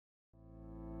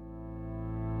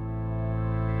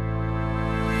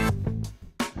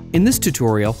In this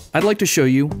tutorial, I'd like to show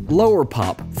you Lower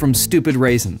Pop from Stupid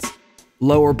Raisins.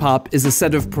 Lower Pop is a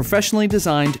set of professionally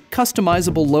designed,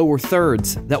 customizable lower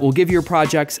thirds that will give your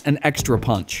projects an extra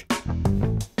punch.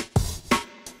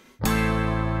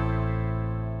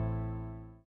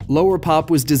 Lower Pop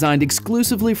was designed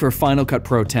exclusively for Final Cut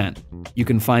Pro X. You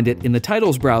can find it in the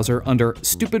Titles browser under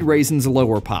Stupid Raisins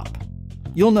Lower Pop.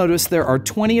 You'll notice there are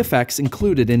 20 effects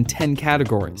included in 10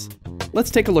 categories.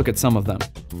 Let's take a look at some of them.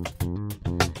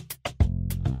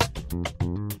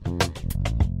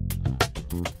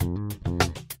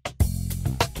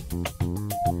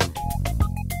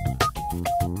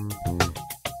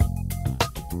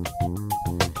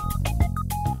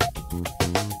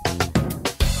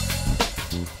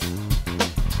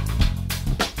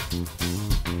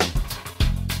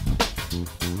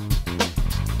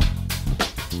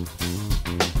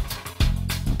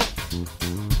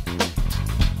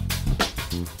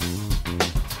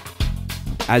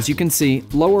 As you can see,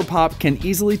 Lower Pop can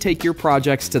easily take your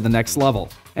projects to the next level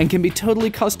and can be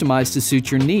totally customized to suit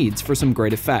your needs for some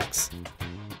great effects.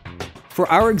 For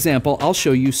our example, I'll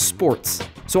show you sports,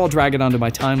 so I'll drag it onto my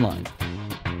timeline.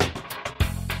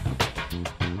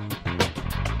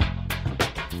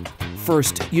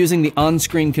 First, using the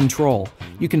on-screen control,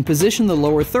 you can position the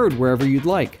lower third wherever you'd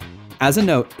like. As a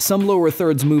note, some lower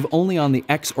thirds move only on the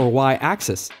X or Y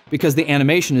axis because the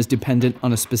animation is dependent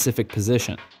on a specific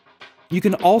position. You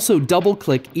can also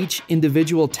double-click each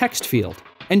individual text field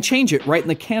and change it right in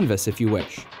the canvas if you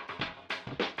wish.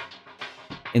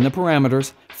 In the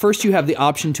parameters, first you have the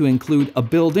option to include a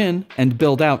build-in and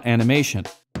build-out animation.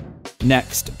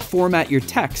 Next, format your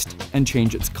text and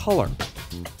change its color.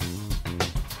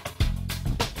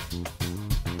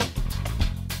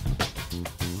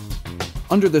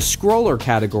 Under the scroller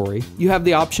category, you have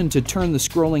the option to turn the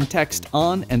scrolling text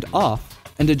on and off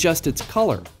and adjust its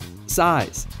color,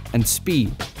 size, and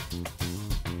speed.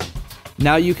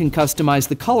 Now you can customize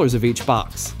the colors of each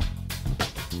box.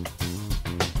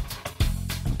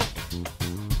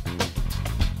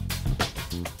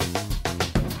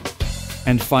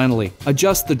 And finally,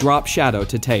 adjust the drop shadow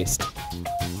to taste.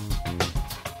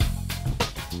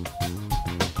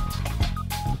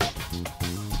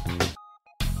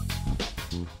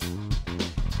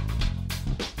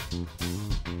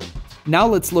 Now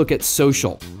let's look at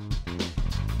social.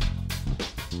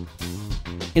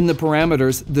 In the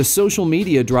parameters, the social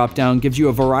media dropdown gives you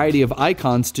a variety of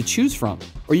icons to choose from,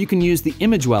 or you can use the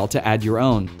image well to add your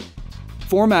own.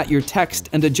 Format your text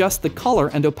and adjust the color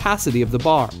and opacity of the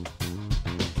bar.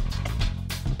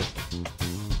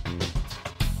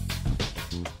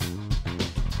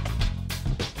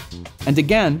 And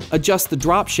again, adjust the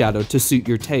drop shadow to suit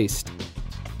your taste.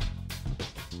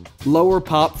 Lower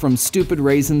Pop from Stupid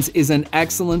Raisins is an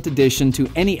excellent addition to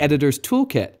any editor's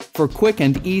toolkit for quick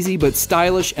and easy but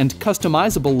stylish and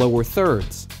customizable lower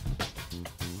thirds.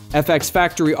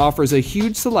 FxFactory offers a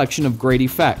huge selection of great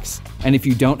effects, and if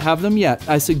you don't have them yet,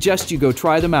 I suggest you go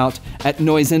try them out at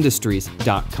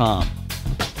noiseindustries.com.